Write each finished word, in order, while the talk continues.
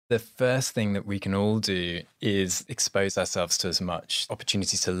The first thing that we can all do is expose ourselves to as much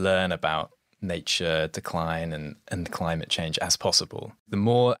opportunity to learn about nature, decline, and climate change as possible. The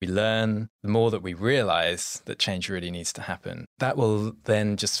more we learn, the more that we realize that change really needs to happen. That will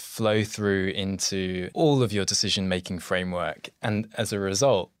then just flow through into all of your decision-making framework. And as a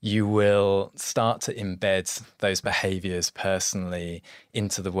result, you will start to embed those behaviors personally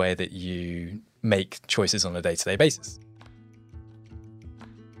into the way that you make choices on a day-to-day basis.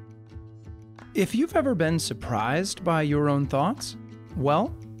 If you've ever been surprised by your own thoughts,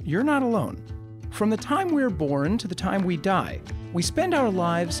 well, you're not alone. From the time we're born to the time we die, we spend our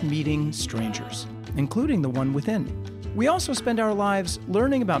lives meeting strangers, including the one within. We also spend our lives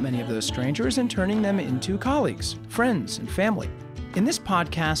learning about many of those strangers and turning them into colleagues, friends, and family. In this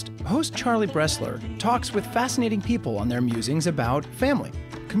podcast, host Charlie Bressler talks with fascinating people on their musings about family,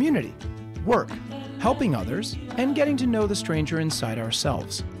 community, work, helping others, and getting to know the stranger inside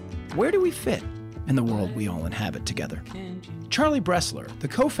ourselves. Where do we fit in the world we all inhabit together? Charlie Bressler, the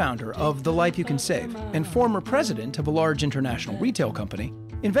co-founder of The Life You Can Save and former president of a large international retail company,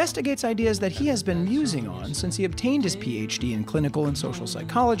 investigates ideas that he has been musing on since he obtained his PhD in clinical and social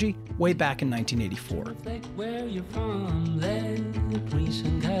psychology way back in 1984.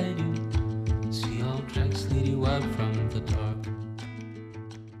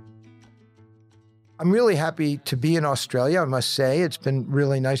 I'm really happy to be in Australia, I must say. It's been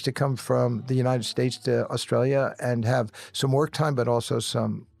really nice to come from the United States to Australia and have some work time, but also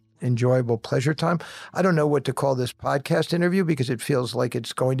some enjoyable pleasure time. I don't know what to call this podcast interview because it feels like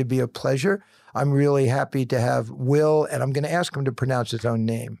it's going to be a pleasure. I'm really happy to have Will, and I'm going to ask him to pronounce his own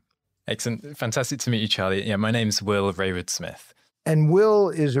name. Excellent. Fantastic to meet you, Charlie. Yeah, my name's Will Rayward-Smith. And Will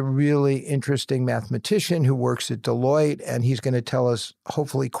is a really interesting mathematician who works at Deloitte, and he's going to tell us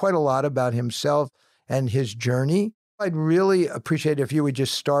hopefully quite a lot about himself and his journey. I'd really appreciate it if you would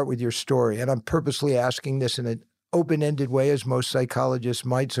just start with your story. And I'm purposely asking this in an open-ended way, as most psychologists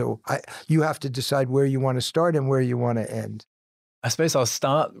might. So you have to decide where you want to start and where you want to end. I suppose I'll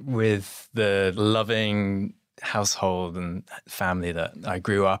start with the loving household and family that I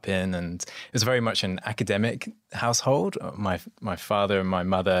grew up in. And it was very much an academic household. My father and my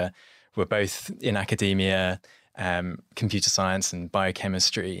mother were both in academia, computer science and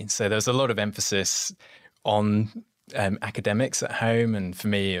biochemistry. So there was a lot of emphasis on academics at home. And for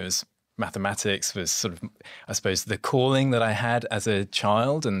me, it was mathematics was sort of, I suppose, the calling that I had as a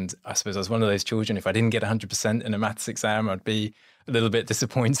child. And I suppose I was one of those children, if I didn't get 100% in a maths exam, I'd be a little bit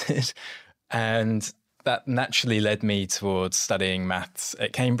disappointed. And that naturally led me towards studying maths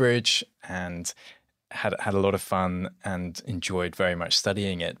at Cambridge and had a lot of fun and enjoyed very much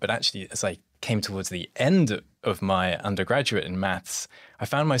studying it. But actually, as I came towards the end of my undergraduate in maths, I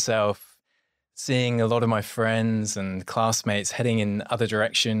found myself seeing a lot of my friends and classmates heading in other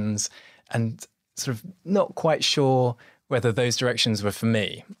directions and sort of not quite sure whether those directions were for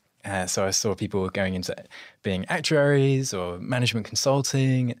me. So I saw people going into being actuaries or management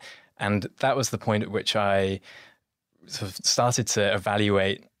consulting. And that was the point at which I sort of started to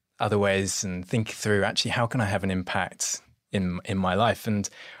evaluate other ways and think through, actually, how can I have an impact in my life? And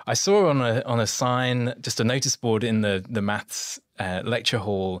I saw on a sign, just a notice board in the maths lecture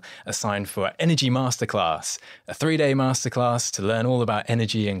hall, a sign for Energy Masterclass, a 3-day masterclass to learn all about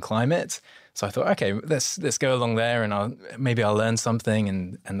energy and climate. So I thought, okay, let's go along there, and maybe I'll learn something,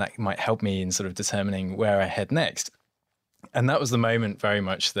 and that might help me in sort of determining where I head next. And that was the moment very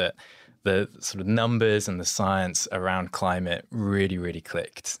much that the sort of numbers and the science around climate really, really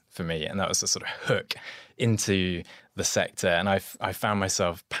clicked for me. And that was the sort of hook into the sector. And I found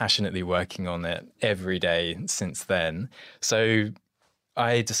myself passionately working on it every day since then. So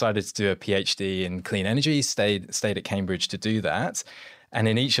I decided to do a PhD in clean energy, stayed at Cambridge to do that. And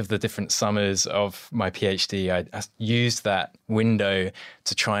in each of the different summers of my PhD, I used that window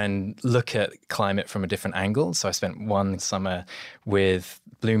to try and look at climate from a different angle. So I spent one summer with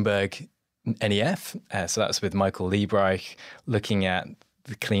Bloomberg NEF. So that was with Michael Liebreich, looking at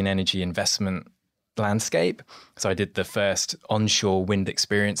the clean energy investment landscape. So I did the first onshore wind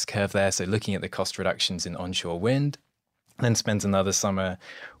experience curve there. So looking at the cost reductions in onshore wind. Then spent another summer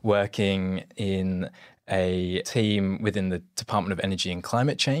working in a team within the Department of Energy and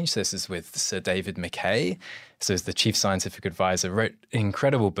Climate Change. So this is with Sir David Mackay. So as the chief scientific advisor, wrote an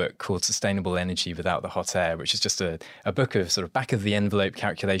incredible book called Sustainable Energy Without the Hot Air, which is just a book of sort of back of the envelope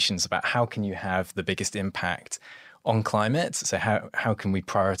calculations about how can you have the biggest impact on climate. So how can we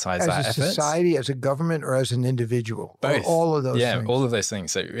prioritize that effort? As a society, as a government, or as an individual? Both. All of those things. Yeah, all of those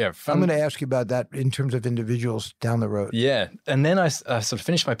things. So yeah, I'm going to ask you about that in terms of individuals down the road. Yeah. And then I sort of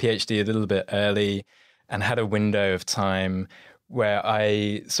finished my PhD a little bit early and had a window of time where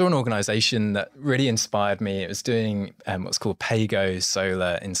I saw an organization that really inspired me. It was doing what's called pay-go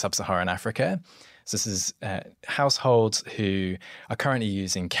solar in sub-Saharan Africa. So this is households who are currently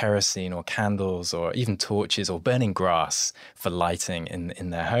using kerosene or candles or even torches or burning grass for lighting in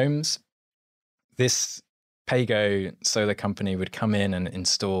their homes. This pay-go solar company would come in and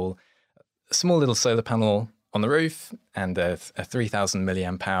install a small little solar panel on the roof and a 3,000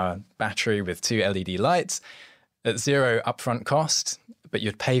 milliamp hour battery with 2 LED lights at zero upfront cost, but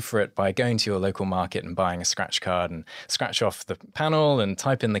you'd pay for it by going to your local market and buying a scratch card and scratch off the panel and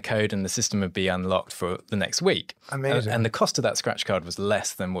type in the code, and the system would be unlocked for the next week. Amazing. And the cost of that scratch card was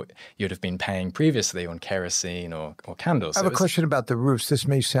less than what you'd have been paying previously on kerosene or candles. I have a question about the roofs. This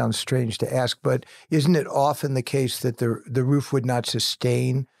may sound strange to ask, but isn't it often the case that the roof would not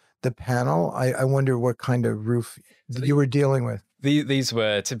sustain the panel? I wonder what kind of roof you were dealing with. These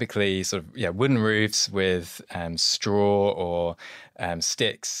were typically sort of wooden roofs with straw or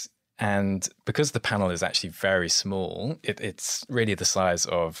sticks. And because the panel is actually very small, it's really the size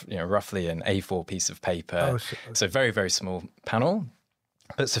of roughly an A4 piece of paper. So very, very small panel,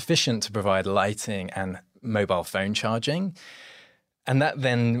 but sufficient to provide lighting and mobile phone charging. And that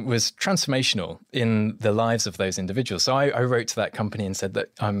then was transformational in the lives of those individuals. So I wrote to that company and said that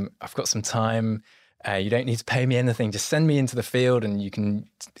I've got some time. You don't need to pay me anything. Just send me into the field and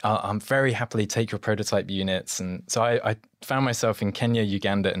I'll very happily take your prototype units. And so I found myself in Kenya,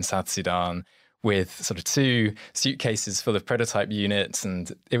 Uganda, and South Sudan with sort of 2 suitcases full of prototype units.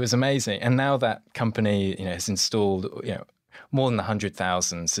 And it was amazing. And now that company, has installed, more than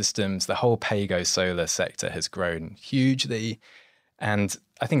 100,000 systems. The whole pay-go solar sector has grown hugely. And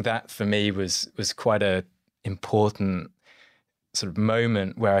I think that for me was quite a important sort of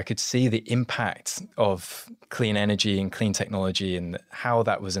moment where I could see the impact of clean energy and clean technology and how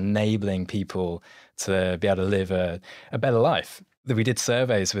that was enabling people to be able to live a better life. We did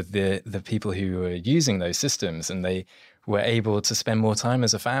surveys with the people who were using those systems, and they were able to spend more time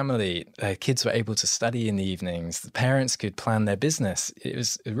as a family. Their kids were able to study in the evenings. The parents could plan their business. It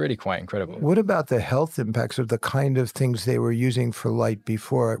was really quite incredible. What about the health impacts of the kind of things they were using for light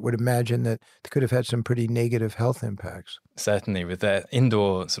before? I would imagine that they could have had some pretty negative health impacts. Certainly, with their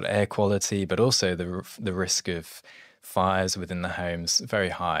indoor sort of air quality, but also the risk of fires within the homes, very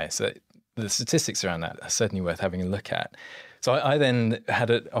high. So the statistics around that are certainly worth having a look at. So I then had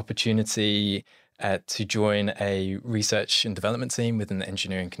an opportunity to join a research and development team within an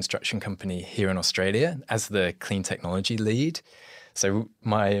engineering construction company here in Australia as the clean technology lead. So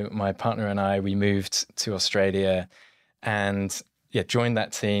my partner and I, we moved to Australia and joined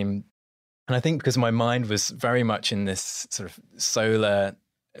that team. And I think because my mind was very much in this sort of solar,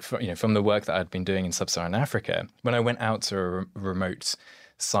 from the work that I'd been doing in sub-Saharan Africa, when I went out to a remote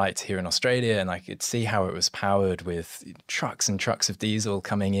site here in Australia and I could see how it was powered with trucks and trucks of diesel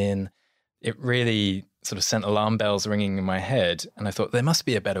coming in, it really sort of sent alarm bells ringing in my head. And I thought there must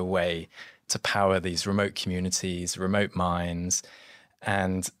be a better way to power these remote communities, remote mines.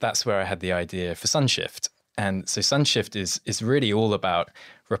 And that's where I had the idea for SunShift. And so SunShift is really all about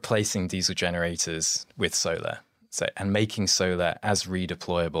replacing diesel generators with solar. And making solar as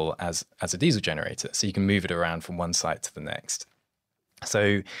redeployable as a diesel generator. So you can move it around from one site to the next.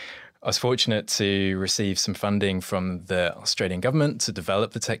 So I was fortunate to receive some funding from the Australian government to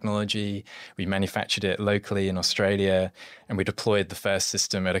develop the technology. We manufactured it locally in Australia, and we deployed the first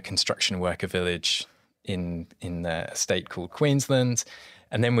system at a construction worker village in a state called Queensland.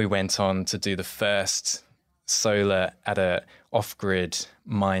 And then we went on to do the first solar at a off-grid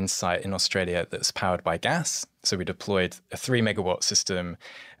mine site in Australia that's powered by gas. So we deployed a 3 megawatt system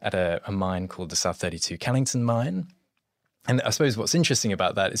at a mine called the South 32 Callington mine. And I suppose what's interesting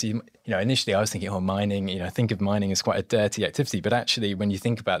about that is, initially I was thinking, mining, I think of mining as quite a dirty activity. But actually, when you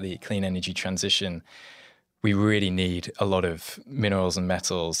think about the clean energy transition, we really need a lot of minerals and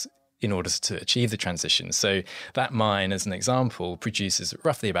metals in order to achieve the transition. So that mine, as an example, produces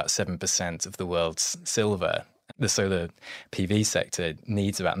roughly about 7% of the world's silver. The solar PV sector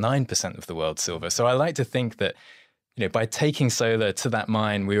needs about 9% of the world's silver. So I like to think that, by taking solar to that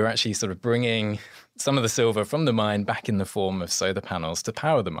mine, we were actually sort of bringing some of the silver from the mine back in the form of solar panels to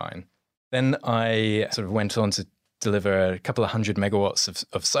power the mine. Then I sort of went on to deliver a couple of 100 megawatts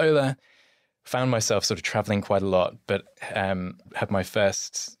of solar, found myself sort of traveling quite a lot, but had my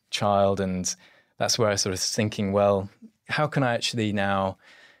first child. And that's where I sort of thinking, well, how can I actually now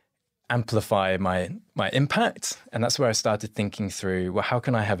amplify my impact? And that's where I started thinking through, well, how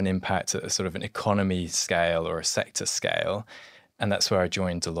can I have an impact at a sort of an economy scale or a sector scale? And that's where I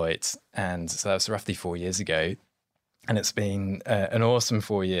joined Deloitte. And so that was roughly 4 years ago. And it's been an awesome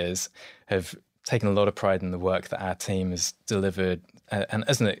 4 years. Have taken a lot of pride in the work that our team has delivered. And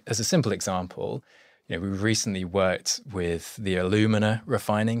as a simple example, we recently worked with the alumina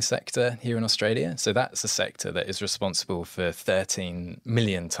refining sector here in Australia. So that's a sector that is responsible for 13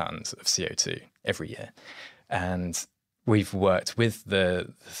 million tons of CO2 every year. And we've worked with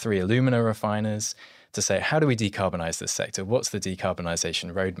the 3 alumina refiners to say, how do we decarbonize this sector? What's the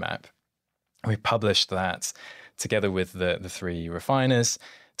decarbonisation roadmap? And we published that together with the 3 refiners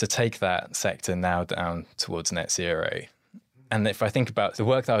to take that sector now down towards net zero. And if I think about the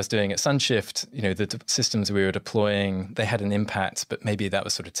work that I was doing at Sunshift, the systems we were deploying, they had an impact, but maybe that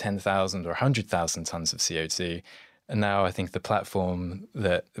was sort of 10,000 or 100,000 tons of CO2. And now I think the platform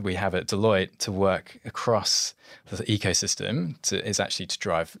that we have at Deloitte to work across the ecosystem is actually to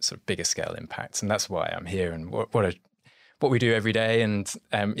drive sort of bigger scale impacts. And that's why I'm here and what we do every day. And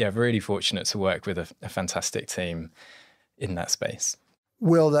really fortunate to work with a fantastic team in that space.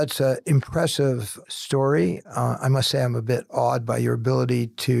 Will, that's an impressive story. I must say I'm a bit awed by your ability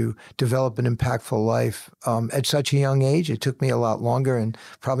to develop an impactful life at such a young age. It took me a lot longer and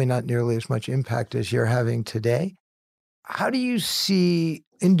probably not nearly as much impact as you're having today. How do you see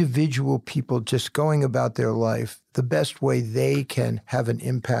individual people just going about their life the best way they can have an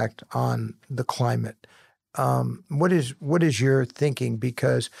impact on the climate? What is your thinking?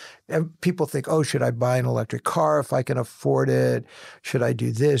 Because people think, oh, should I buy an electric car if I can afford it? Should I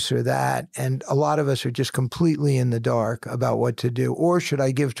do this or that? And a lot of us are just completely in the dark about what to do. Or should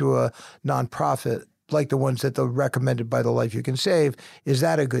I give to a nonprofit like the ones that are recommended by the Life You Can Save? Is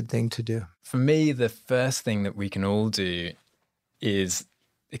that a good thing to do? For me, the first thing that we can all do is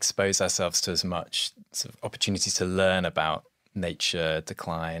expose ourselves to as much sort of opportunities to learn about nature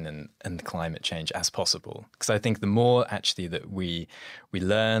decline and climate change as possible. Because I think the more actually that we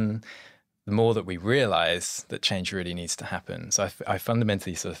learn, the more that we realize that change really needs to happen. So I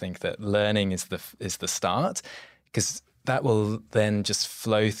fundamentally sort of think that learning is the start, because that will then just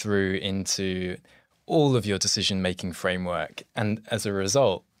flow through into all of your decision-making framework. And as a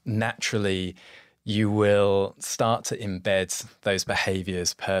result, naturally, you will start to embed those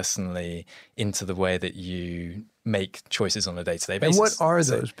behaviors personally into the way that you make choices on a day-to-day basis. And what are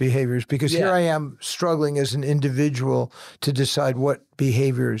those behaviors? Because here I am struggling as an individual to decide what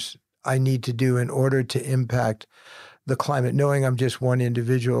behaviors I need to do in order to impact the climate, knowing I'm just one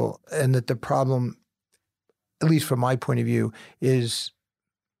individual, and that the problem, at least from my point of view, is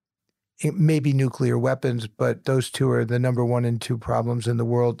it may be nuclear weapons, but those two are the number 1 and 2 problems in the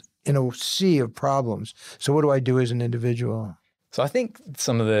world in a sea of problems. So what do I do as an individual? So I think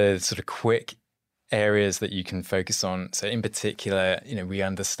some of the sort of quick areas that you can focus on. So in particular, we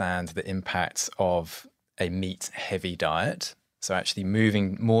understand the impacts of a meat-heavy diet. So actually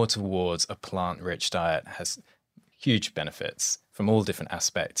moving more towards a plant-rich diet has huge benefits from all different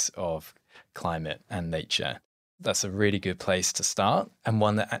aspects of climate and nature. That's a really good place to start, and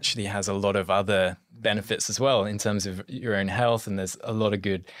one that actually has a lot of other benefits as well in terms of your own health. And there's a lot of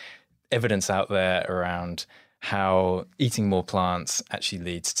good evidence out there around how eating more plants actually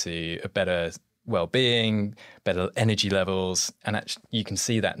leads to a better well-being, better energy levels. And actually, you can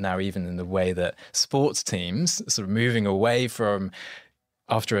see that now even in the way that sports teams are sort of moving away from,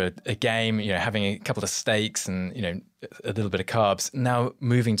 after a game, having a couple of steaks and, a little bit of carbs, now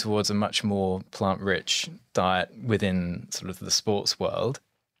moving towards a much more plant-rich diet within sort of the sports world.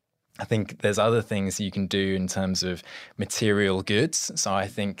 I think there's other things you can do in terms of material goods. So I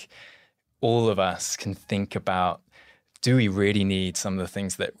think all of us can think about, do we really need some of the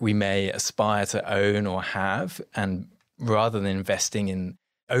things that we may aspire to own or have? And rather than investing in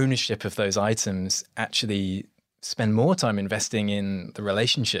ownership of those items, actually spend more time investing in the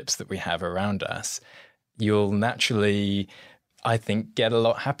relationships that we have around us. You'll naturally, I think, get a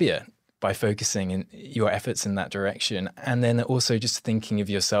lot happier by focusing in your efforts in that direction. And then also just thinking of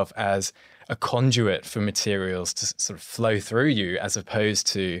yourself as a conduit for materials to sort of flow through you, as opposed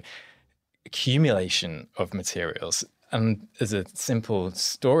to accumulation of materials. And as a simple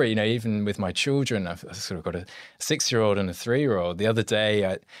story, even with my children, I've sort of got a 6-year-old and a 3-year-old. The other day,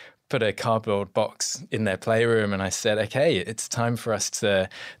 I put a cardboard box in their playroom and I said, okay, it's time for us to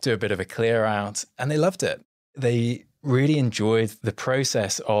do a bit of a clear out. And they loved it. They really enjoyed the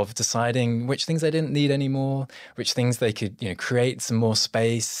process of deciding which things they didn't need anymore, which things they could, create some more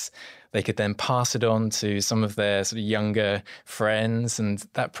space. They could then pass it on to some of their sort of younger friends. And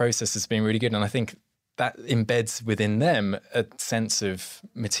that process has been really good. And I think that embeds within them a sense of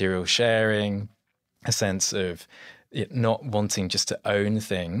material sharing, a sense of not wanting just to own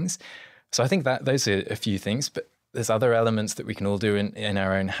things. So I think that those are a few things, but there's other elements that we can all do in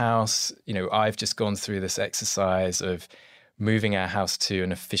our own house. I've just gone through this exercise of moving our house to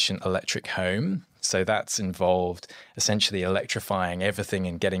an efficient electric home. So that's involved essentially electrifying everything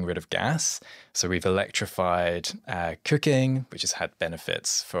and getting rid of gas. So we've electrified cooking, which has had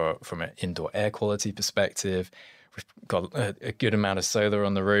benefits from an indoor air quality perspective. We've got a good amount of solar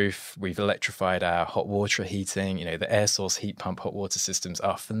on the roof. We've electrified our hot water heating. The air source heat pump hot water systems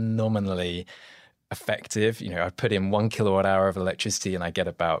are phenomenally effective. I put in 1 kilowatt hour of electricity and I get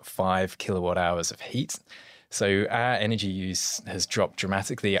about 5 kilowatt hours of heat. So our energy use has dropped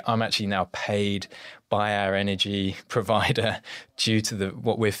dramatically. I'm actually now paid by our energy provider due to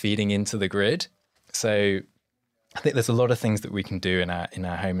what we're feeding into the grid. So I think there's a lot of things that we can do in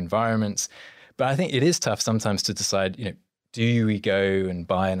our home environments. But I think it is tough sometimes to decide, do we go and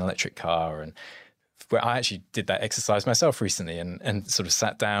buy an electric car? And where I actually did that exercise myself recently and sort of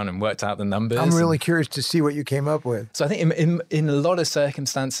sat down and worked out the numbers. I'm really curious to see what you came up with. So I think in a lot of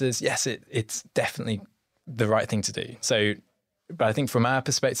circumstances, yes, it's definitely the right thing to do. So, but I think from our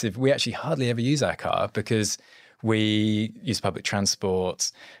perspective, we actually hardly ever use our car because we use public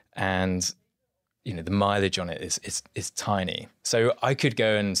transport and the mileage on it is tiny. So I could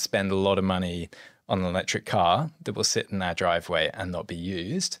go and spend a lot of money on an electric car that will sit in our driveway and not be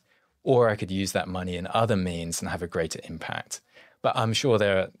used, or I could use that money in other means and have a greater impact. But I'm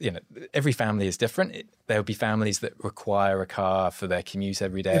sure every family is different. There'll be families that require a car for their commute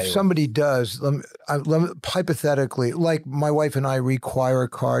every day. If somebody does, hypothetically, like my wife and I require a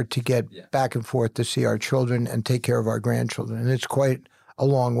car to get back and forth to see our children and take care of our grandchildren. And it's quite a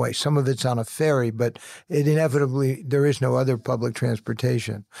long way. Some of it's on a ferry, but there is no other public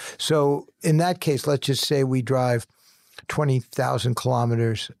transportation. So in that case, let's just say we drive 20,000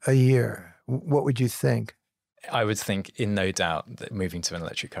 kilometers a year. What would you think? I would think, in no doubt, that moving to an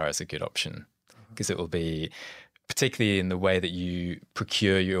electric car is a good option because it will be, particularly in the way that you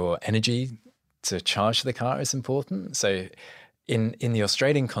procure your energy to charge the car, is important. So in the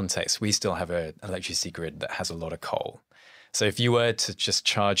Australian context, we still have an electricity grid that has a lot of coal. So if you were to just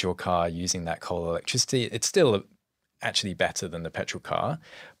charge your car using that coal electricity, it's still actually better than the petrol car.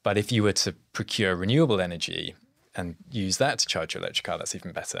 But if you were to procure renewable energy and use that to charge your electric car, that's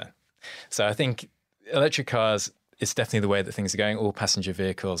even better. So I think electric cars is definitely the way that things are going. All passenger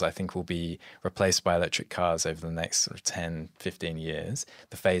vehicles, I think, will be replaced by electric cars over the next sort of 10, 15 years.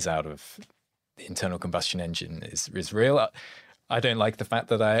 The phase out of the internal combustion engine is real. I don't like the fact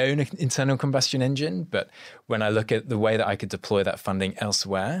that I own an internal combustion engine, but when I look at the way that I could deploy that funding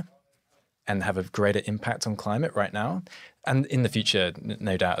elsewhere and have a greater impact on climate right now, and in the future,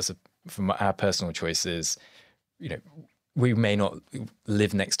 no doubt, from our personal choices, we may not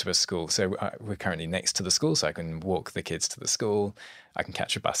live next to a school. So we're currently next to the school, so I can walk the kids to the school. I can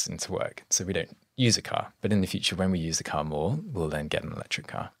catch a bus into work. So we don't use a car. But in the future, when we use the car more, we'll then get an electric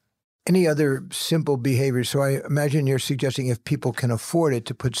car. Any other simple behaviors? So I imagine you're suggesting if people can afford it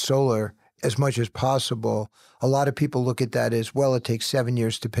to put solar as much as possible. A lot of people look at that as, well, it takes 7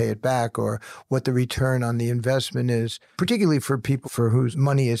 years to pay it back, or what the return on the investment is, particularly for people for whose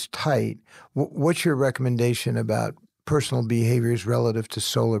money is tight. What's your recommendation about personal behaviors relative to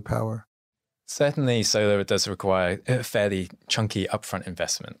solar power? Certainly, solar does require a fairly chunky upfront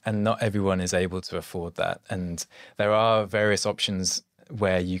investment, and not everyone is able to afford that. And there are various options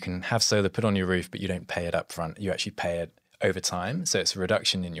where you can have solar put on your roof, but you don't pay it upfront. You actually pay it over time. So it's a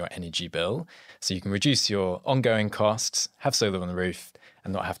reduction in your energy bill. So you can reduce your ongoing costs, have solar on the roof,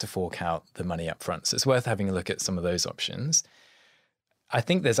 and not have to fork out the money upfront. So it's worth having a look at some of those options. I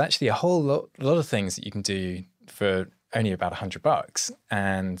think there's actually a whole lot of things that you can do for only about $100.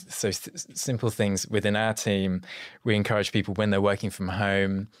 And so simple things within our team, we encourage people when they're working from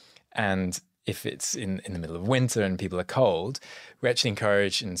home, and if it's in the middle of winter and people are cold, we actually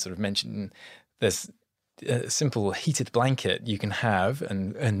encourage and sort of mention there's a simple heated blanket you can have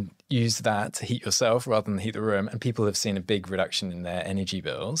and use that to heat yourself rather than heat the room. And people have seen a big reduction in their energy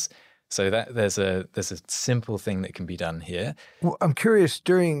bills. So that there's a simple thing that can be done here. Well, I'm curious,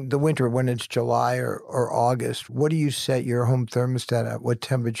 during the winter, when it's July or August, what do you set your home thermostat at? What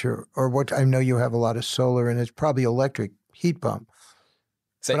temperature? Or what? I know you have a lot of solar and it's probably electric heat pump.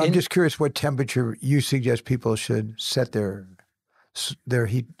 So but I'm just curious what temperature you suggest people should set their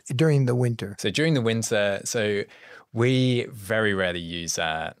heat during the winter. So during the winter, we very rarely use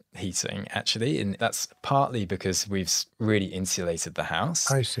heating, actually. And that's partly because we've really insulated the house.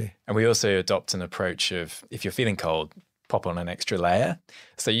 I see. And we also adopt an approach of, if you're feeling cold, pop on an extra layer.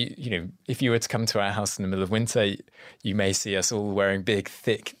 So, if you were to come to our house in the middle of winter, you may see us all wearing big,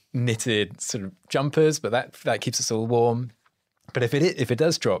 thick, knitted sort of jumpers, but that keeps us all warm. But if it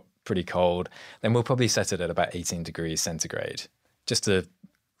does drop pretty cold, then we'll probably set it at about 18 degrees centigrade, just to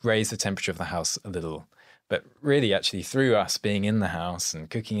raise the temperature of the house a little. But really, actually, through us being in the house and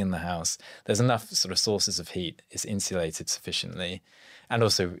cooking in the house, there's enough sort of sources of heat. It's insulated sufficiently. And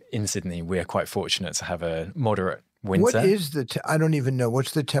also in Sydney, we are quite fortunate to have a moderate winter. What is I don't even know.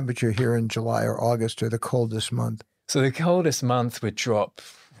 What's the temperature here in July or August, or the coldest month? So the coldest month would drop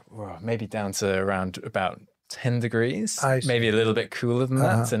maybe down to around about 10 degrees, maybe a little bit cooler than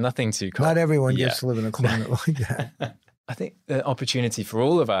that. So nothing too cold. Not everyone gets to live in a climate like that. I think the opportunity for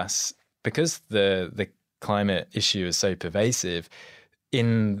all of us, because the climate issue is so pervasive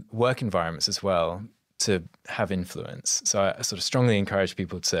in work environments as well, to have influence. So I sort of strongly encourage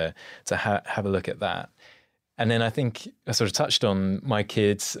people to have a look at that. And then I think I sort of touched on my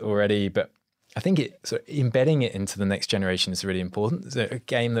kids already, but I think embedding it into the next generation is really important. So a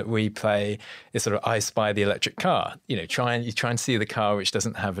game that we play is sort of I Spy the electric car. You try and see the car which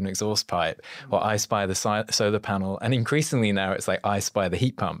doesn't have an exhaust pipe, or I Spy the solar panel. And increasingly now it's like I Spy the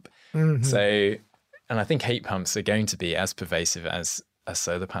heat pump. Mm-hmm. So, and I think heat pumps are going to be as pervasive as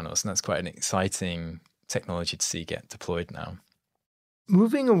solar panels. And that's quite an exciting technology to see get deployed now.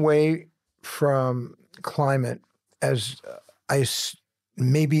 Moving away from climate, as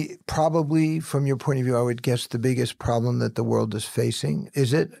probably from your point of view, I would guess the biggest problem that the world is facing.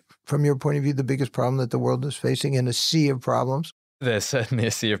 Is it, from your point of view, the biggest problem that the world is facing in a sea of problems? There's certainly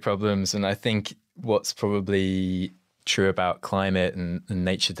a sea of problems. And I think what's probably true about climate and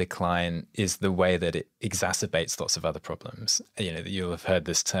nature decline is the way that it exacerbates lots of other problems. You'll have heard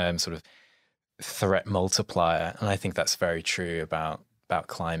this term sort of threat multiplier. And I think that's very true about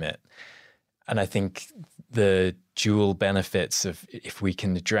climate. And I think the dual benefits of if we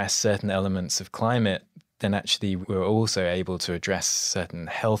can address certain elements of climate, then actually we're also able to address certain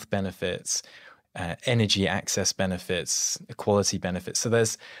health benefits, energy access benefits, equality benefits. So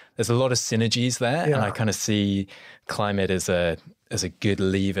there's a lot of synergies there. Yeah. And I kind of see climate as a good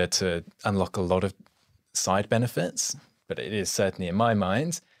lever to unlock a lot of side benefits. But it is certainly, in my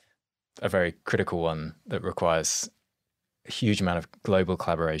mind, a very critical one that requires a huge amount of global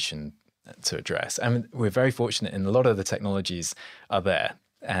collaboration to address. And we're very fortunate in a lot of the technologies are there,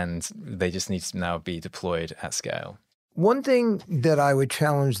 and they just need to now be deployed at scale. One thing that I would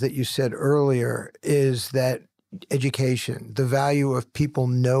challenge that you said earlier is that education, the value of people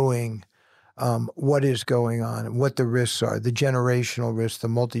knowing what is going on and what the risks are, the generational risks, the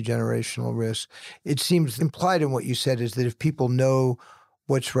multi-generational risks. It seems implied in what you said is that if people know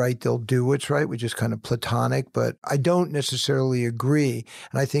what's right, they'll do what's right, which is kind of platonic, but I don't necessarily agree.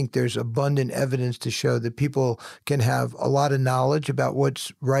 And I think there's abundant evidence to show that people can have a lot of knowledge about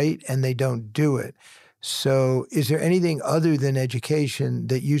what's right and they don't do it. So is there anything other than education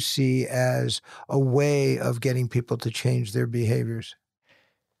that you see as a way of getting people to change their behaviors?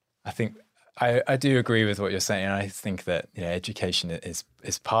 I think I do agree with what you're saying. I think that education is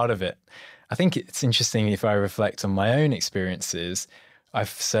part of it. I think it's interesting if I reflect on my own experiences. I've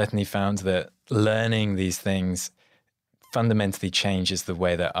certainly found that learning these things fundamentally changes the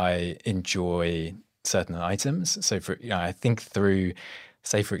way that I enjoy certain items. So I think through,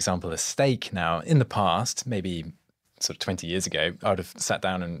 say, for example, a steak now. In the past, maybe sort of 20 years ago, I would have sat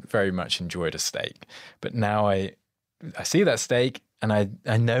down and very much enjoyed a steak. But now I see that steak and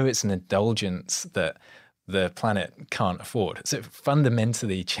I know it's an indulgence that the planet can't afford. So it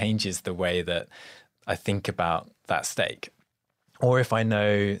fundamentally changes the way that I think about that steak. Or if I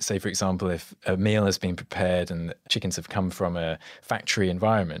know, say, for example, if a meal has been prepared and chickens have come from a factory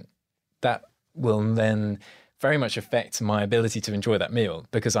environment, that will then very much affect my ability to enjoy that meal,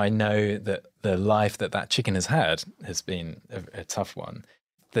 because I know that the life that chicken has had has been a tough one.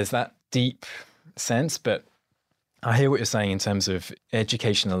 There's that deep sense, but I hear what you're saying in terms of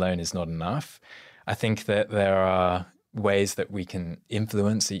education alone is not enough. I think that there are ways that we can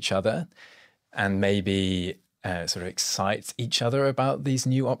influence each other and maybe sort of excite each other about these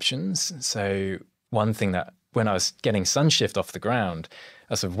new options. So one thing that when I was getting Sunshift off the ground,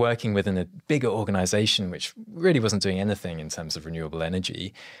 I was sort of working within a bigger organization which really wasn't doing anything in terms of renewable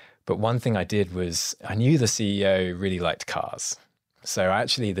energy. But one thing I did was I knew the CEO really liked cars. So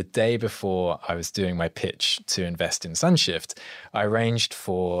actually the day before I was doing my pitch to invest in Sunshift, I arranged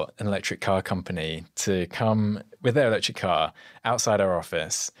for an electric car company to come with their electric car outside our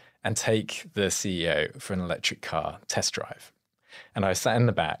office and take the CEO for an electric car test drive. And I sat in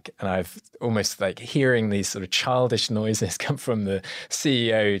the back and I've almost like hearing these sort of childish noises come from the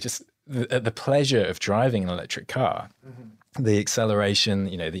CEO, just the pleasure of driving an electric car, the acceleration,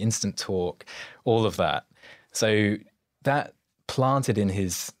 the instant torque, all of that. So that planted in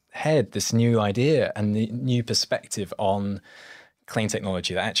his head this new idea and the new perspective on clean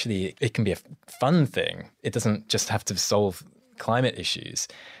technology, that actually it can be a fun thing. It doesn't just have to solve climate issues.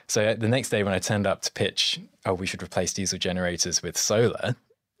 So the next day when I turned up to pitch, we should replace diesel generators with solar,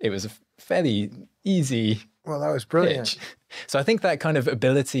 it was a fairly easy Well, that was brilliant. pitch. So I think that kind of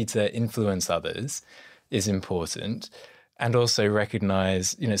ability to influence others is important, and also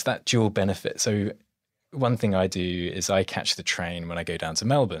recognize, it's that dual benefit. So one thing I do is I catch the train when I go down to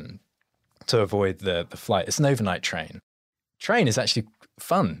Melbourne to avoid the flight. It's an overnight train. Train is actually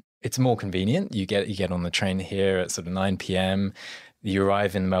fun. It's more convenient. You get on the train here at sort of 9 p.m. You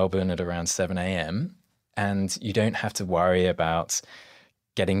arrive in Melbourne at around 7 a.m. and you don't have to worry about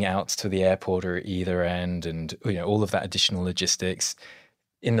getting out to the airport or either end and all of that additional logistics.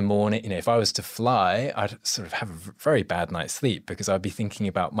 In the morning, if I was to fly, I'd sort of have a very bad night's sleep because I'd be thinking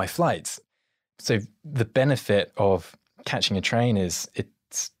about my flights. So the benefit of catching a train is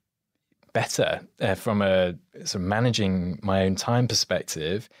it's better from a sort of managing my own time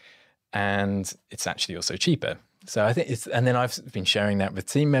perspective, and it's actually also cheaper. So I think and then I've been sharing that with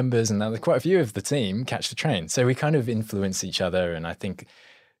team members, and now quite a few of the team catch the train. So we kind of influence each other. And I think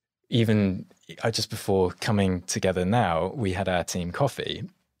even just before coming together now, we had our team coffee,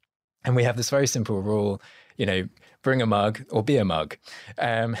 and we have this very simple rule, bring a mug or be a mug.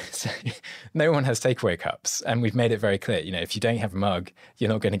 So no one has takeaway cups. And we've made it very clear, if you don't have a mug, you're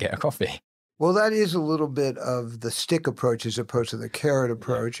not going to get a coffee. Well, that is a little bit of the stick approach as opposed to the carrot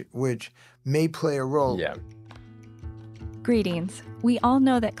approach, which may play a role. Yeah. Greetings. We all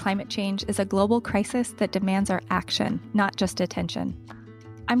know that climate change is a global crisis that demands our action, not just attention.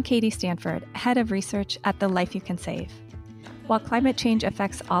 I'm Katie Stanford, head of research at The Life You Can Save. While climate change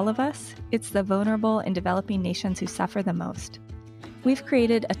affects all of us, it's the vulnerable and developing nations who suffer the most. We've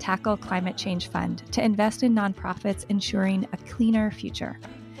created a Tackle Climate Change Fund to invest in nonprofits ensuring a cleaner future.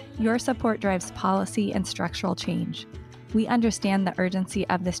 Your support drives policy and structural change. We understand the urgency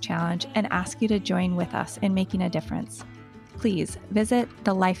of this challenge and ask you to join with us in making a difference. Please visit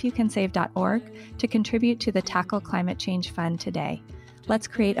thelifeyoucansave.org to contribute to the Tackle Climate Change Fund today. Let's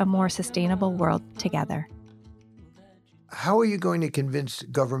create a more sustainable world together. How are you going to convince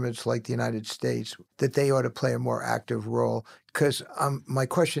governments like the United States that they ought to play a more active role? Because my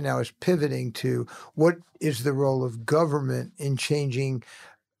question now is pivoting to what is the role of government in changing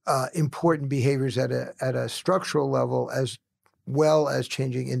important behaviors at a structural level as well as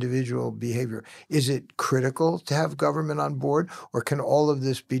changing individual behavior? Is it critical to have government on board, or can all of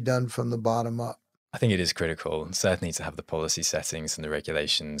this be done from the bottom up? I think it is critical, certainly, to have the policy settings and the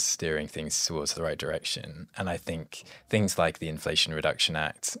regulations steering things towards the right direction. And I think things like the Inflation Reduction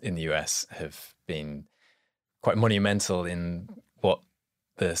Act in the US have been quite monumental in what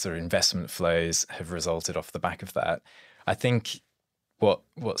the sort of investment flows have resulted off the back of that. I think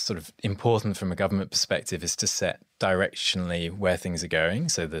what's sort of important from a government perspective is to set directionally where things are going.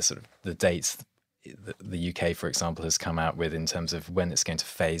 So the sort of the dates the UK, for example, has come out with in terms of when it's going to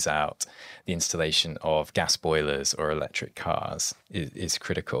phase out the installation of gas boilers or electric cars is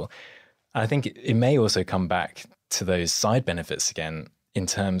critical. And I think it may also come back to those side benefits again in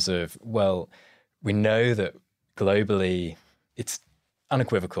terms of, well, we know that globally it's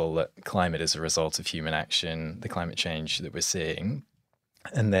unequivocal that climate is a result of human action, the climate change that we're seeing,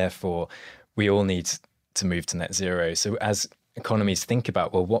 and therefore we all need to move to net zero. So as economies think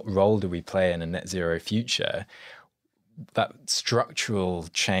about, well, what role do we play in a net zero future? That structural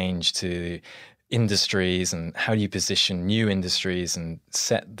change to industries and how do you position new industries and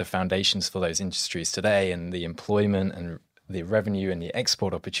set the foundations for those industries today, and the employment and the revenue and the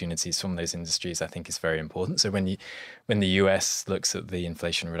export opportunities from those industries, I think is very important. So when the US looks at the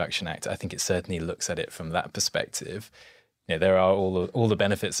Inflation Reduction Act, I think it certainly looks at it from that perspective. There are all the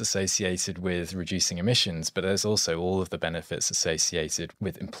benefits associated with reducing emissions, but there's also all of the benefits associated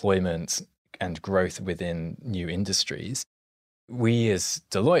with employment and growth within new industries. We as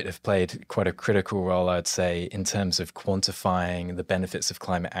Deloitte have played quite a critical role, I'd say, in terms of quantifying the benefits of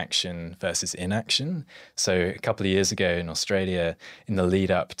climate action versus inaction. So a couple of years ago in Australia, in the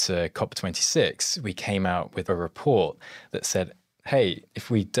lead up to COP26, we came out with a report that said, hey, if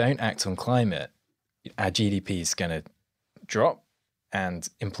we don't act on climate, our GDP is going to drop and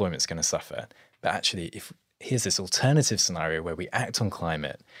employment's going to suffer. But actually, here's this alternative scenario where we act on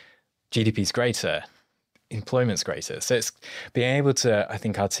climate, GDP's greater, employment's greater. So it's being able to, I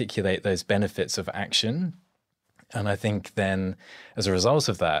think, articulate those benefits of action. And I think then as a result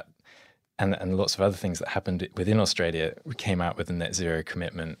of that, and lots of other things that happened within Australia, we came out with a net zero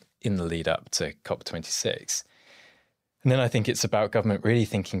commitment in the lead up to COP26. And then I think it's about government really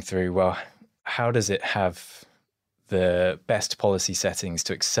thinking through, well, how does it have the best policy settings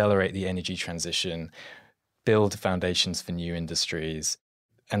to accelerate the energy transition, build foundations for new industries.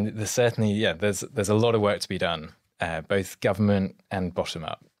 And there's certainly, there's a lot of work to be done. both government and bottom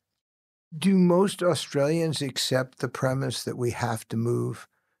up. Do most Australians accept the premise that we have to move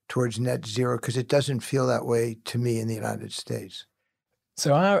towards net zero? Because it doesn't feel that way to me in the United States.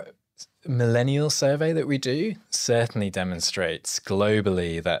 So our millennial survey that we do certainly demonstrates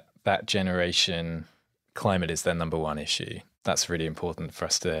globally that that generation climate is their number one issue. That's really important for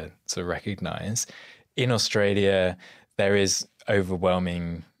us to sort of recognize. In Australia, there is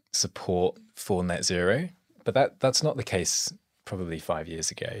overwhelming support for net zero, but that's not the case probably 5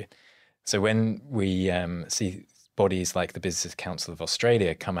 years ago. So when we see bodies like the Business Council of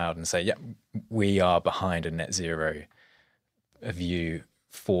Australia come out and say, yeah, we are behind a net zero view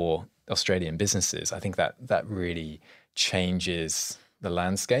for Australian businesses, I think that really changes the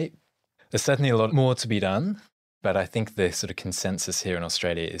landscape. There's certainly a lot more to be done, but I think the sort of consensus here in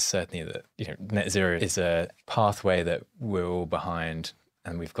Australia is certainly that net zero is a pathway that we're all behind,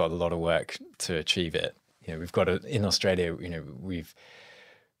 and we've got a lot of work to achieve it. We've got in Australia, we've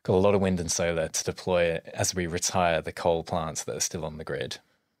got a lot of wind and solar to deploy as we retire the coal plants that are still on the grid.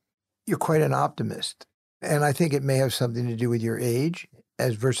 You're quite an optimist, and I think it may have something to do with your age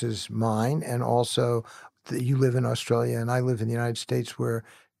as versus mine, and also that you live in Australia and I live in the United States, where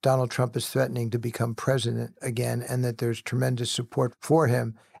Donald Trump is threatening to become president again, and that there's tremendous support for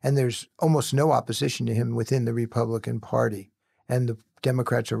him, and there's almost no opposition to him within the Republican Party. And the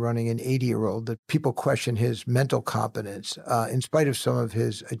Democrats are running an 80-year-old that people question his mental competence in spite of some of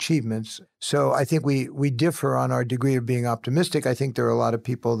his achievements. So I think we differ on our degree of being optimistic. I think there are a lot of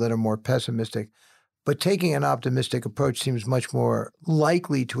people that are more pessimistic. But taking an optimistic approach seems much more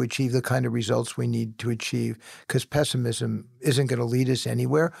likely to achieve the kind of results we need to achieve, because pessimism isn't going to lead us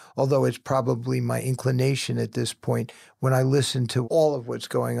anywhere, although it's probably my inclination at this point. When I listen to all of what's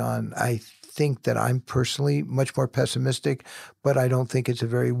going on, I think that I'm personally much more pessimistic, but I don't think it's a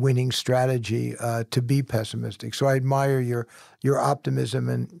very winning strategy to be pessimistic. So I admire your optimism,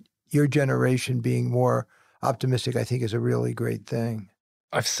 and your generation being more optimistic, I think, is a really great thing.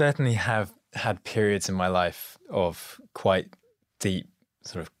 I've certainly had periods in my life of quite deep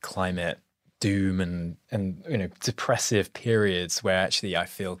sort of climate doom and depressive periods where actually I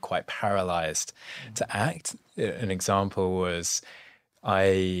feel quite paralyzed to act. An example was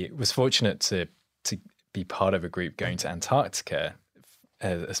I was fortunate to be part of a group going to Antarctica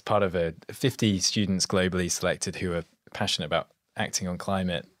as part of 50 students globally selected who are passionate about acting on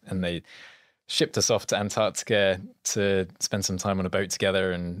climate, and they shipped us off to Antarctica to spend some time on a boat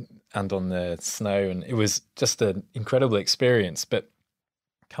together and on the snow. And it was just an incredible experience. But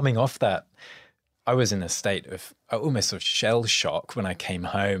coming off that, I was in a state of almost sort of shell shock when I came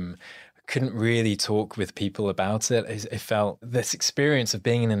home. I couldn't really talk with people about it. It felt this experience of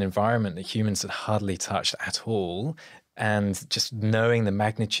being in an environment that humans had hardly touched at all, and just knowing the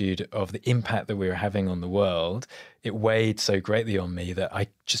magnitude of the impact that we were having on the world, it weighed so greatly on me that I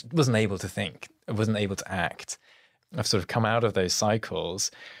just wasn't able to think. I wasn't able to act. I've sort of come out of those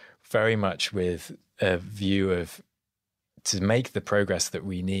cycles very much with a view of, to make the progress that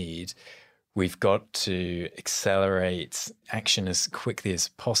we need, we've got to accelerate action as quickly as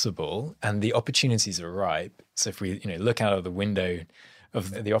possible, and the opportunities are ripe. So if we look out of the window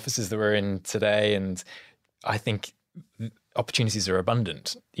of the offices that we're in today, and I think opportunities are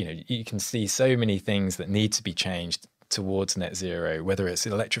abundant. You can see so many things that need to be changed towards net zero, whether it's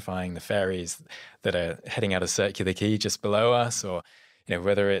electrifying the ferries that are heading out of Circular Quay just below us, or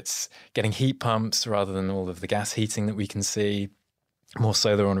whether it's getting heat pumps rather than all of the gas heating that we can see, more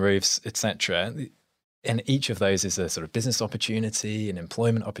solar on roofs, etc. And each of those is a sort of business opportunity, an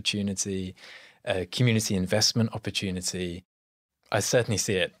employment opportunity, a community investment opportunity. I certainly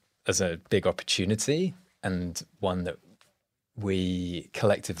see it as a big opportunity, and one that we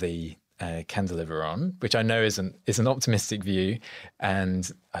collectively can deliver on, which I know is an optimistic view.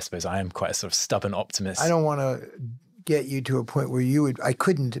 And I suppose I am quite a sort of stubborn optimist. I don't want to get you to a point where I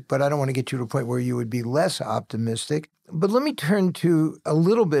couldn't, but I don't want to get you to a point where you would be less optimistic. But let me turn to a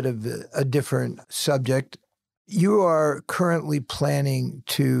little bit of a different subject. You are currently planning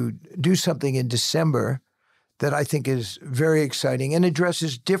to do something in December that I think is very exciting and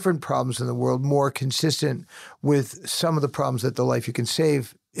addresses different problems in the world, more consistent with some of the problems that the Life You Can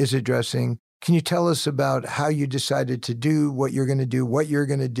Save is addressing. Can you tell us about how you decided to do what you're going to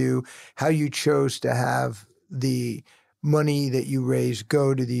do, how you chose to have the money that you raise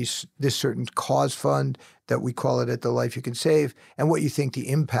go to this certain cause fund that we call it at the Life You Can Save, and what you think the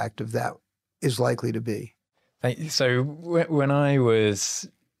impact of that is likely to be? So when I was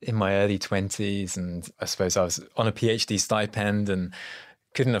in my early 20s, and I suppose I was on a PhD stipend and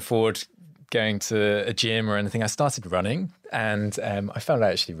couldn't afford going to a gym or anything, I started running. And I found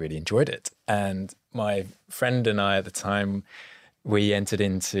I actually really enjoyed it. And my friend and I at the time, we entered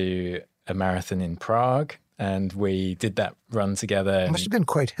into a marathon in Prague, and we did that run together. It must have been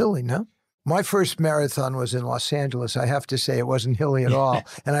quite hilly, no? My first marathon was in Los Angeles. I have to say it wasn't hilly at all,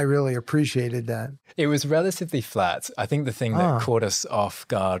 and I really appreciated that. It was relatively flat. I think the thing that caught us off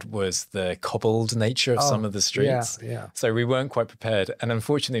guard was the cobbled nature of some of the streets. Yeah. So we weren't quite prepared. And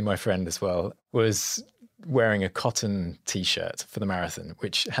unfortunately, my friend as well was wearing a cotton T-shirt for the marathon,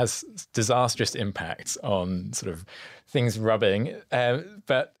 which has disastrous impacts on sort of things rubbing.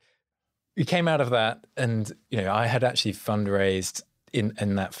 But we came out of that, and I had actually fundraised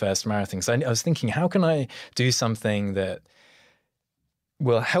in that first marathon. So I was thinking, how can I do something that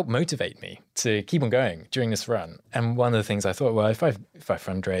will help motivate me to keep on going during this run? And one of the things I thought, well, if I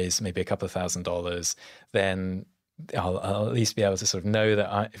fundraise maybe a couple of $1,000s, then I'll at least be able to sort of know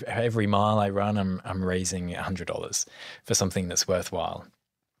that every mile I run, I'm raising $100 for something that's worthwhile.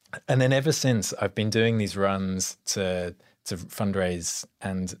 And then ever since, I've been doing these runs to fundraise.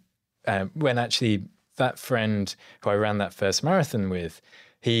 And when actually that friend who I ran that first marathon with,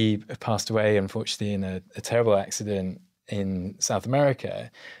 he passed away, unfortunately, in a terrible accident in South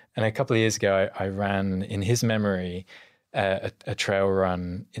America. And a couple of years ago, I ran in his memory a trail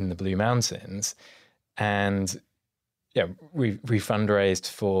run in the Blue Mountains. And we fundraised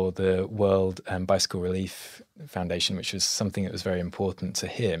for the World Bicycle Relief Foundation, which was something that was very important to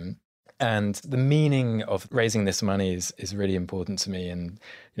him. And the meaning of raising this money is really important to me. And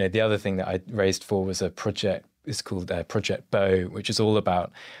the other thing that I raised for was a project. It's called Project Bow, which is all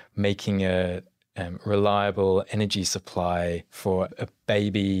about making a reliable energy supply for a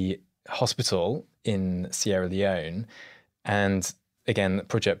baby hospital in Sierra Leone. And again,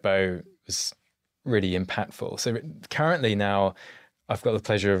 Project Bow was really impactful. So currently now, I've got the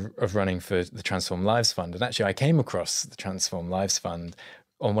pleasure of running for the Transform Lives Fund. And actually, I came across the Transform Lives Fund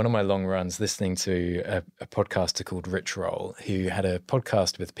on one of my long runs, listening to a podcaster called Rich Roll, who had a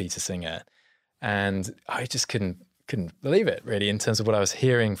podcast with Peter Singer. And I just couldn't believe it, really, in terms of what I was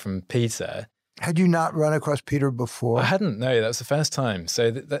hearing from Peter. Had you not run across Peter before? I hadn't, no. That was the first time. So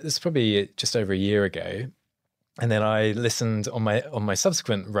that's probably just over a year ago. And then I listened on my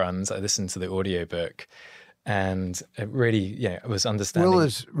subsequent runs, I listened to the audiobook. And it really, I was understanding. Will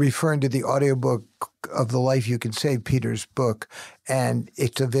is referring to the audiobook of The Life You Can Save, Peter's book, and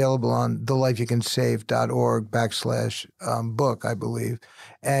it's available on thelifeyoucansave.org/book, I believe.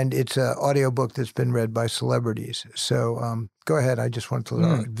 And it's an audiobook that's been read by celebrities. So go ahead. I just want to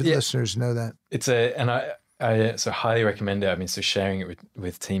let listeners know that. And I so highly recommend it. I mean, so sharing it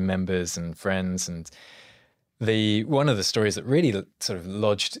with team members and friends. And one of the stories that really sort of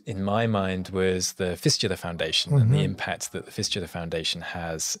lodged in my mind was the Fistula Foundation and the impact that the Fistula Foundation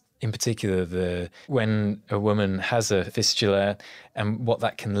has. In particular, when a woman has a fistula and what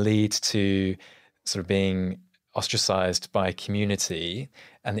that can lead to sort of being ostracized by community,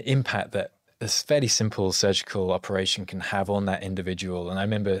 and the impact that this fairly simple surgical operation can have on that individual. And I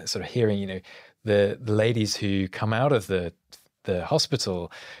remember sort of hearing, the ladies who come out of the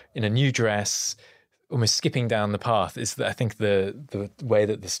hospital in a new dress, almost skipping down the path, is I think the way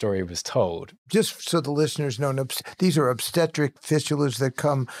that the story was told. Just so the listeners know, these are obstetric fistulas that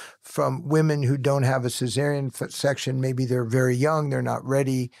come from women who don't have a cesarean section. Maybe they're very young, they're not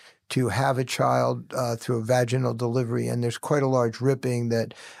ready to have a child through a vaginal delivery, and there's quite a large ripping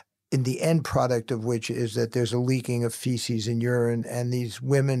that in the end product of which is that there's a leaking of feces and urine, and these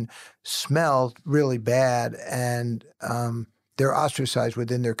women smell really bad, and they're ostracized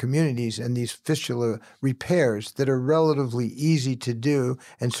within their communities. And these fistula repairs that are relatively easy to do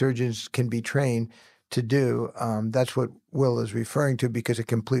and surgeons can be trained to do, that's what Will is referring to, because it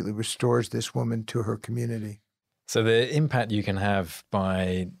completely restores this woman to her community. So the impact you can have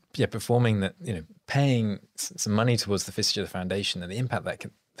by performing that, paying some money towards the Fistula Foundation, and the impact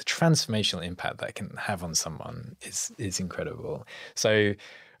the transformational impact that can have on someone is incredible. So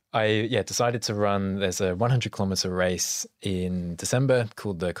I decided to run. There's a 100-kilometer race in December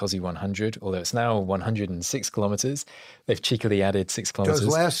called the COSI 100, although it's now 106 kilometers. They've cheekily added 6 kilometers.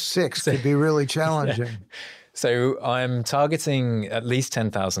 Those last 6 could be really challenging. Yeah. So I'm targeting at least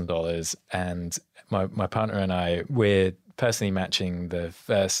 $10,000, and my partner and I, we're personally matching the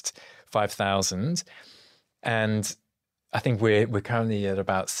first 5,000, and I think we're currently at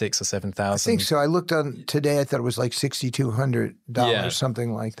about 6,000 or 7,000. I think so. I looked on today. I thought it was like $6,200,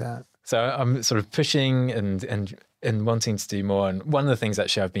 something like that. So I'm sort of pushing and wanting to do more. And one of the things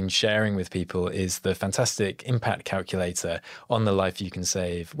actually I've been sharing with people is the fantastic impact calculator on the Life You Can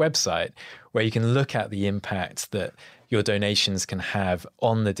Save website, where you can look at the impact that your donations can have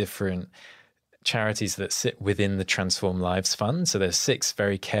on the different charities that sit within the Transform Lives Fund. So there's 6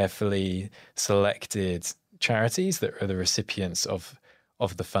 very carefully selected charities that are the recipients of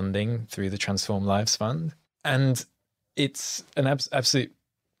the funding through the Transform Lives Fund. And it's an absolute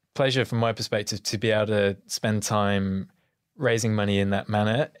pleasure from my perspective to be able to spend time raising money in that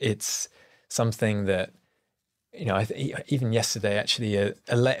manner. It's something that, even yesterday, actually,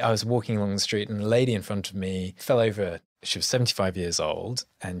 I was walking along the street and a lady in front of me fell over. She was 75 years old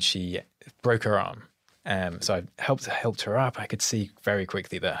and she broke her arm. So I helped her up. I could see very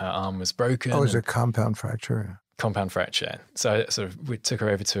quickly that her arm was broken. Oh, it was a compound fracture. Compound fracture. So we took her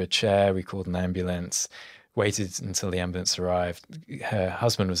over to a chair. We called an ambulance, waited until the ambulance arrived. Her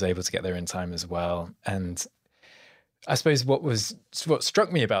husband was able to get there in time as well. And I suppose what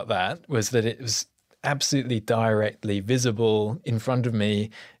struck me about that was that it was absolutely directly visible in front of me.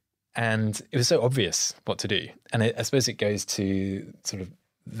 And it was so obvious what to do. And I suppose it goes to sort of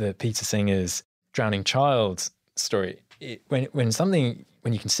the Peter Singer's drowning child story. When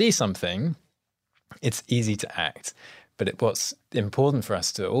you can see something, it's easy to act. But what's important for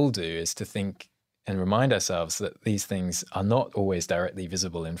us to all do is to think and remind ourselves that these things are not always directly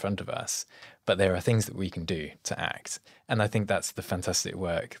visible in front of us, but there are things that we can do to act. And I think that's the fantastic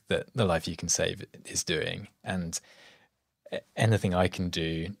work that The Life You Can Save is doing. And anything I can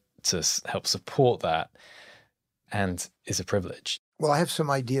do to help support that and is a privilege. Well, I have some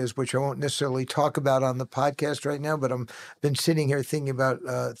ideas which I won't necessarily talk about on the podcast right now, but I've been sitting here thinking about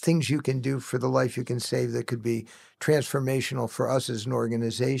things you can do for The Life You Can Save that could be transformational for us as an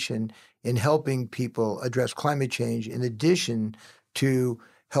organization in helping people address climate change, in addition to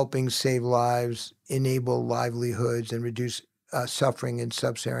helping save lives, enable livelihoods, and reduce suffering in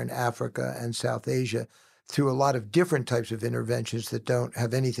sub-Saharan Africa and South Asia through a lot of different types of interventions that don't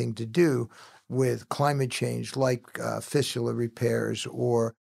have anything to do with climate change, like fistula repairs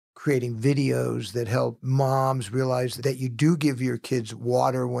or creating videos that help moms realize that you do give your kids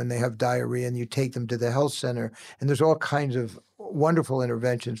water when they have diarrhea and you take them to the health center. And there's all kinds of wonderful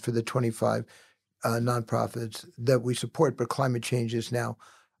interventions for the 25 nonprofits that we support, but climate change is now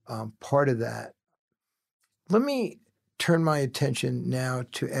part of that. Let me turn my attention now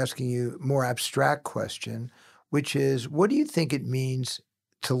to asking you a more abstract question, which is, what do you think it means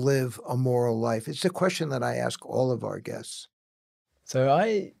to live a moral life? It's a question that I ask all of our guests. So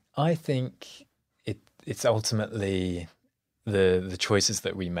I think it's ultimately the choices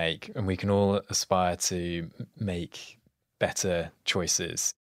that we make, and we can all aspire to make better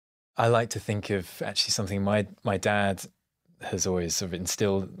choices. I like to think of actually something my dad has always sort of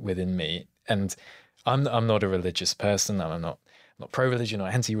instilled within me, and I'm not a religious person. I'm not pro-religion or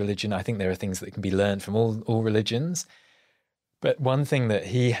anti-religion. I think there are things that can be learned from all religions. But one thing that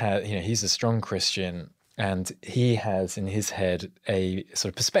he had, he's a strong Christian, and he has in his head a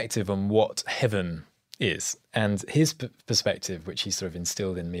sort of perspective on what heaven is. And his perspective, which he sort of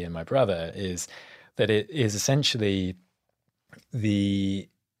instilled in me and my brother, is that it is essentially the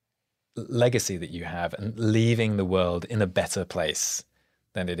legacy that you have and leaving the world in a better place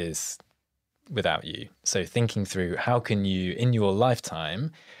than it is without you. So thinking through, how can you, in your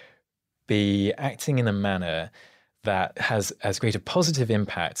lifetime, be acting in a manner that has as great a positive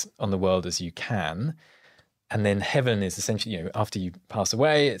impact on the world as you can. And then heaven is essentially, after you pass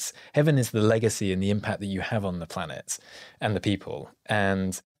away, heaven is the legacy and the impact that you have on the planet and the people.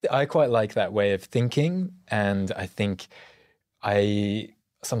 And I quite like that way of thinking. And I think I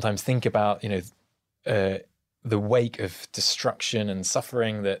sometimes think about, the wake of destruction and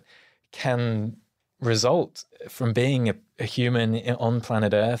suffering that can result from being a human on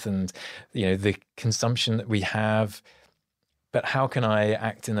planet Earth, and the consumption that we have. But how can I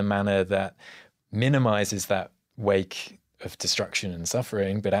act in a manner that minimizes that wake of destruction and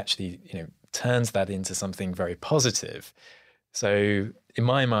suffering, but actually turns that into something very positive? So in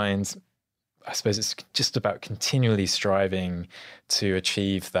my mind, I suppose it's just about continually striving to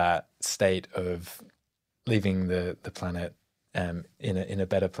achieve that state of leaving the planet in a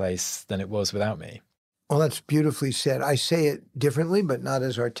better place than it was without me. Well, that's beautifully said. I say it differently, but not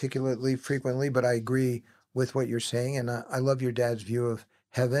as articulately frequently, but I agree with what you're saying. And I love your dad's view of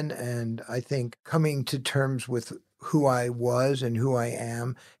heaven. And I think coming to terms with who I was and who I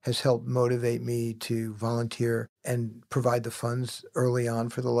am has helped motivate me to volunteer and provide the funds early on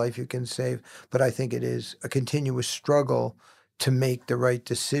for The Life You Can Save. But I think it is a continuous struggle to make the right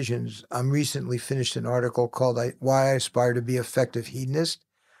decisions. I'm recently finished an article called Why I Aspire to Be Effective Hedonist.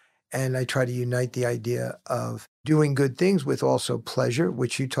 And I try to unite the idea of doing good things with also pleasure,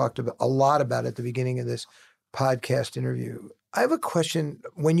 which you talked about a lot about at the beginning of this podcast interview. I have a question.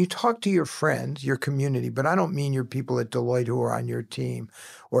 When you talk to your friends, your community, but I don't mean your people at Deloitte who are on your team,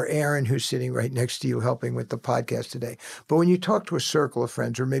 or Aaron who's sitting right next to you helping with the podcast today. But when you talk to a circle of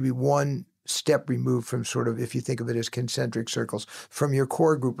friends, or maybe one step removed from sort of, if you think of it as concentric circles, from your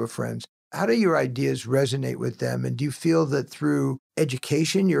core group of friends, how do your ideas resonate with them? And do you feel that through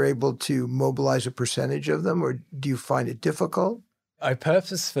education, you're able to mobilize a percentage of them, or do you find it difficult? I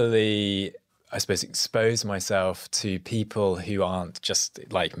purposefully, I suppose, expose myself to people who aren't just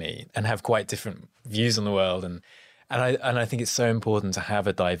like me and have quite different views on the world. And I think it's so important to have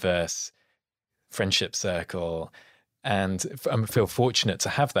a diverse friendship circle. And I feel fortunate to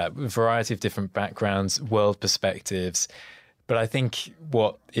have that, a variety of different backgrounds, world perspectives. But I think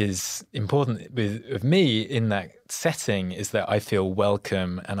what is important with me in that setting is that I feel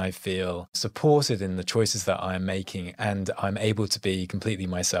welcome and I feel supported in the choices that I'm making, and I'm able to be completely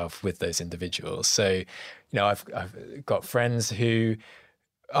myself with those individuals. So, I've got friends who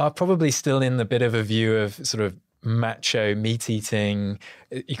are probably still in the bit of a view of sort of macho meat eating.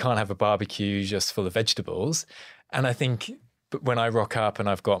 You can't have a barbecue just full of vegetables. And I think when I rock up and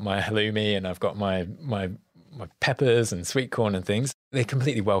I've got my halloumi and I've got my peppers and sweet corn and things, they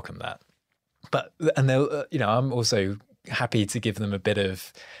completely welcome that. And they'll, I'm also happy to give them a bit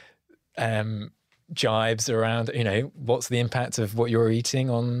of jibes around, what's the impact of what you're eating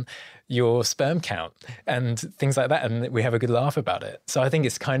on your sperm count and things like that. And we have a good laugh about it. So I think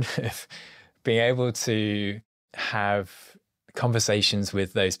it's kind of being able to have conversations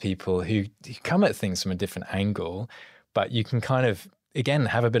with those people who come at things from a different angle, but you can kind of, again,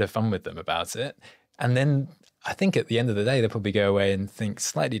 have a bit of fun with them about it. And then I think at the end of the day, they'll probably go away and think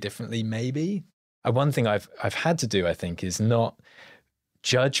slightly differently, maybe. One thing I've had to do, I think, is not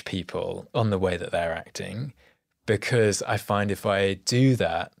judge people on the way that they're acting, because I find if I do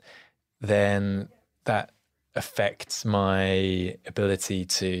that, then that affects my ability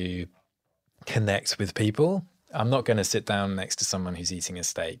to connect with people. I'm not going to sit down next to someone who's eating a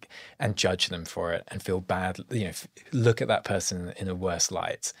steak and judge them for it and feel bad, look at that person in a worse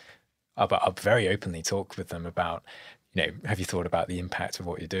light. But I'll very openly talk with them about, have you thought about the impact of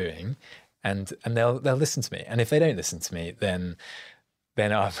what you're doing? And they'll listen to me. And if they don't listen to me, then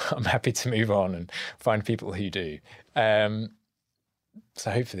I'm happy to move on and find people who do. So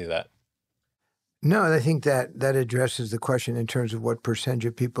hopefully that. No, I think that addresses the question in terms of what percentage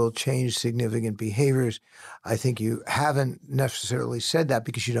of people change significant behaviors. I think you haven't necessarily said that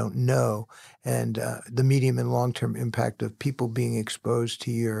because you don't know. And the medium and long-term impact of people being exposed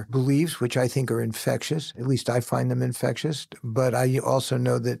to your beliefs, which I think are infectious. At least I find them infectious. But I also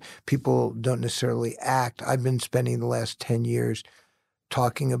know that people don't necessarily act. I've been spending the last 10 years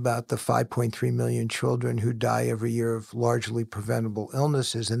talking about the 5.3 million children who die every year of largely preventable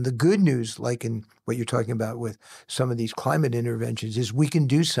illnesses. And the good news, like in what you're talking about with some of these climate interventions, is we can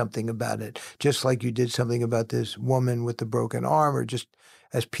do something about it. Just like you did something about this woman with the broken arm, or just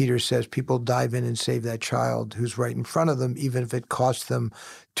as Peter says, people dive in and save that child who's right in front of them, even if it costs them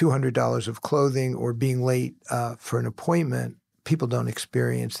 $200 of clothing or being late for an appointment. People don't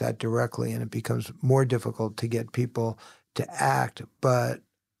experience that directly, and it becomes more difficult to get people to act. But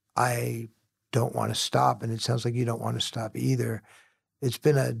I don't want to stop, and it sounds like you don't want to stop either. It's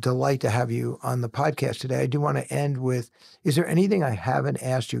been a delight to have you on the podcast today. I do want to end with, is there anything I haven't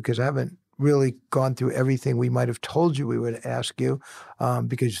asked you? Because I haven't really gone through everything we might have told you we would ask you,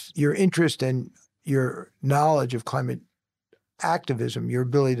 because your interest and your knowledge of climate activism, your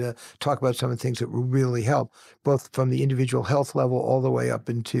ability to talk about some of the things that will really help, both from the individual health level all the way up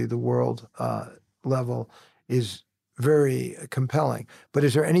into the world level, is very compelling. But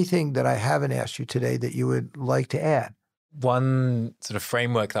is there anything that I haven't asked you today that you would like to add? One sort of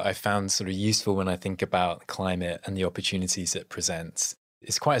framework that I found sort of useful when I think about climate and the opportunities it presents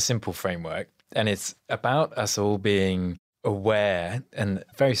is quite a simple framework. And it's about us all being aware, and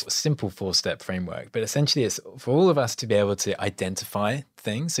a very simple 4-step framework. But essentially it's for all of us to be able to identify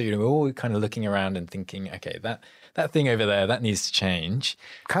things. So, we're all kind of looking around and thinking, okay, that thing over there, that needs to change.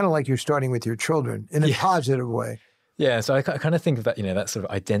 Kind of like you're starting with your children in a positive way. Yeah, so I kind of think of that, that sort of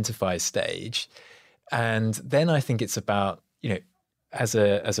identify stage. And then I think it's about, as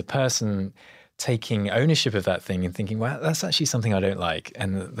a person taking ownership of that thing and thinking, well, that's actually something I don't like.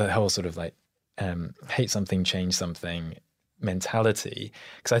 And the whole sort of like hate something, change something mentality.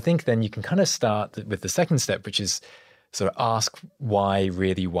 Because I think then you can kind of start with the second step, which is sort of ask why,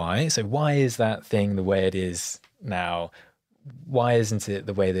 really why. So why is that thing the way it is now? Why isn't it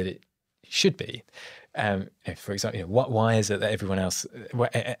the way that it should be? For example, why is it that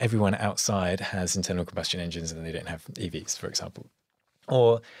everyone outside has internal combustion engines and they don't have EVs, for example?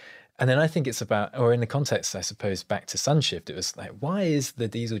 Or And then I think it's about, or in the context, I suppose, back to Sunshift, it was like, why is the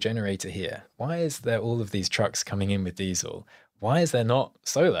diesel generator here? Why is there all of these trucks coming in with diesel? Why is there not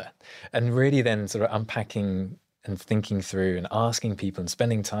solar? And really then sort of unpacking and thinking through and asking people and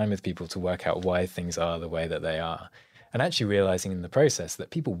spending time with people to work out why things are the way that they are. And actually realizing in the process that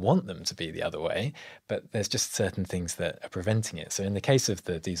people want them to be the other way, but there's just certain things that are preventing it. So in the case of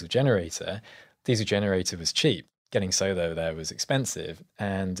the diesel generator was cheap. Getting solar there was expensive.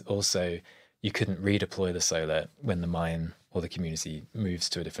 And also you couldn't redeploy the solar when the mine or the community moves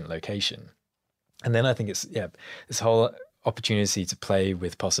to a different location. And then I think it's, this whole opportunity to play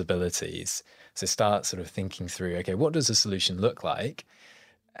with possibilities. So start sort of thinking through, okay, what does a solution look like?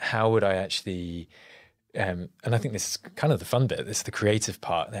 How would I actually, and I think this is kind of the fun bit, this is the creative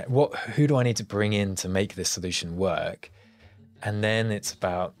part. Who do I need to bring in to make this solution work? And then it's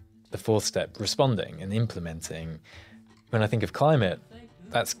about the fourth step, responding and implementing. When I think of climate,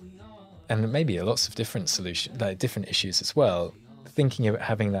 and maybe lots of different solutions, like different issues as well, thinking of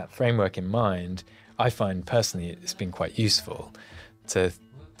having that framework in mind, I find personally it's been quite useful to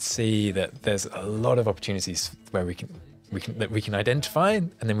see that there's a lot of opportunities where we can identify,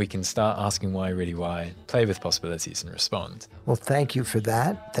 and then we can start asking why, play with possibilities and respond. Well, thank you for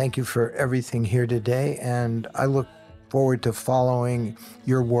that. Thank you for everything here today. And I look forward to following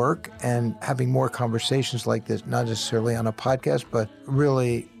your work and having more conversations like this, not necessarily on a podcast, but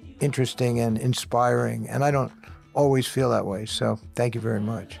really interesting and inspiring. And I don't always feel that way. So thank you very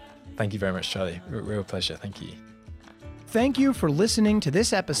much. Thank you very much, Charlie. Real pleasure. Thank you. Thank you for listening to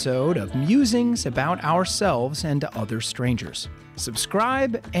this episode of Musings about Ourselves and Other Strangers.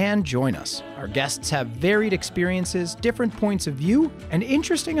 Subscribe and join us. Our guests have varied experiences, different points of view, and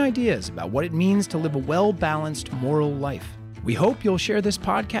interesting ideas about what it means to live a well-balanced moral life. We hope you'll share this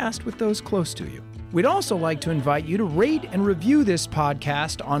podcast with those close to you. We'd also like to invite you to rate and review this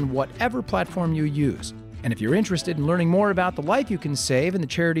podcast on whatever platform you use. And if you're interested in learning more about the Life You Can Save and the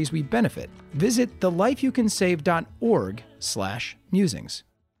charities we benefit, visit thelifeyoucansave.org/musings.